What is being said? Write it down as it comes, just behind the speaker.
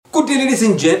Good day, ladies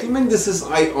and gentlemen, this is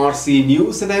IRC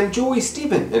News and I am Joey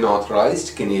Stephen, an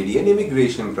authorized Canadian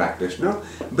immigration practitioner,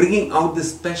 bringing out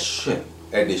this special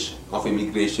edition of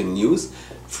immigration news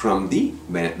from the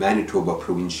Manitoba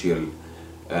Provincial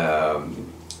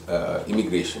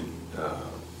Immigration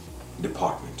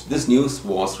Department. This news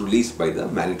was released by the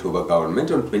Manitoba government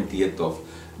on 20th of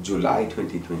July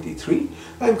 2023.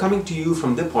 I am coming to you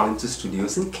from the Provincial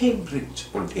Studios in Cambridge,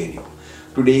 Ontario.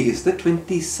 Today is the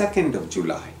 22nd of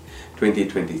July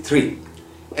 2023.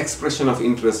 Expression of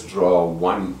interest draw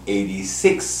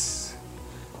 186.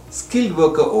 Skilled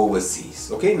worker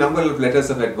overseas. Okay, number of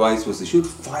letters of advice was issued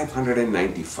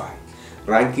 595.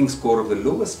 Ranking score of the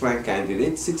lowest ranked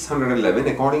candidate 611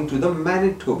 according to the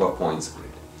Manitoba points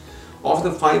grid. Of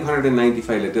the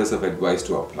 595 letters of advice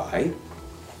to apply,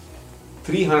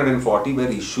 340 were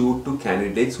issued to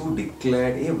candidates who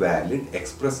declared a valid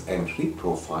express entry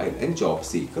profile and job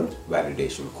seeker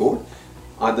validation code.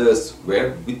 Others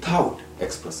were without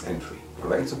express entry.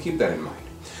 Alright, so keep that in mind.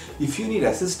 If you need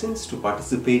assistance to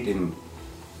participate in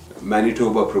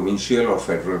Manitoba provincial or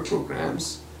federal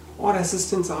programs or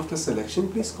assistance after selection,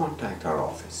 please contact our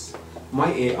office.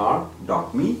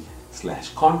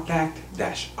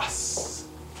 myar.me/contact-us.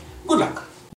 Good luck.